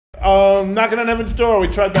Knocking on Heaven's Door. We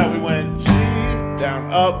tried that. We went G,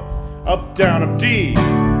 down, up, down, up, D.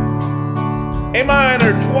 A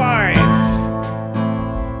minor twice.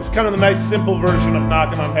 It's kind of the nice simple version of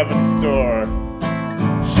Knocking on Heaven's Door.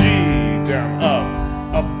 G, down, up,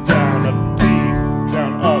 down, up, D,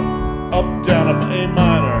 down, up, down, up, A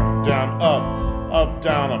minor, down, up,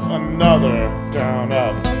 down, up, another, down,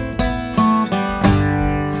 up.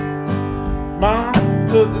 Mom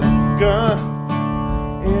put the guns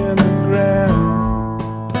in the ground.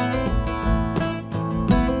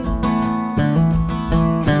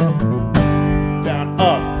 Down,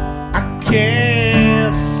 up, I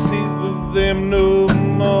can't see them no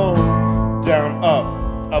more. Down, up,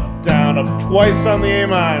 down, up, twice on the A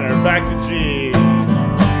minor, back to G.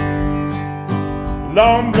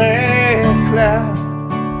 Long black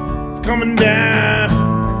cloud is coming down.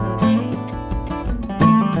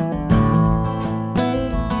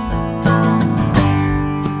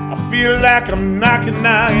 I feel like I'm knocking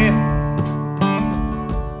on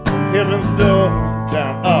heaven's door.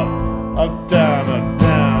 Down, up, down,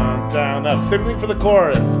 down, up. Same thing for the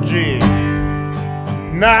chorus, G.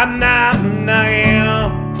 Knocking on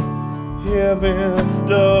heaven's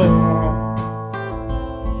door.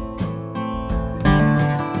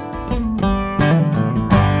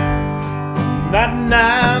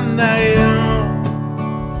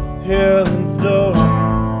 Heaven's door.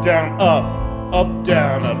 Down, up,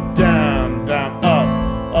 down, down, down,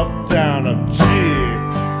 up, down, up, G.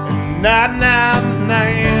 And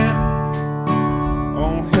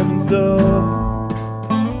on heaven's door.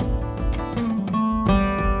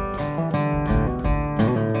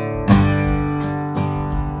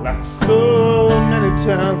 Like so many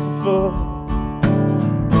times before.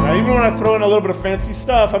 Now, even when I throw in a little bit of fancy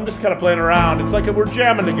stuff, I'm just kind of playing around. It's like we're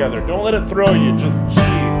jamming together. Don't let it throw you. Just G,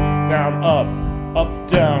 down, up,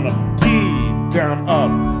 down, up, D, down,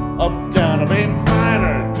 up, down, up, A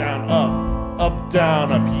minor, down, up,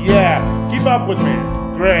 down, up. Yeah, keep up with me.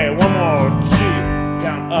 Great. One more. G,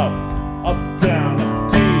 down, up, down,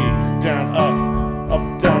 up, D, down, up,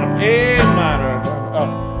 down, up, A minor,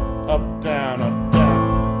 down, up, down, up.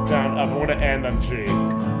 I'm going to end on G.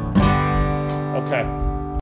 Okay.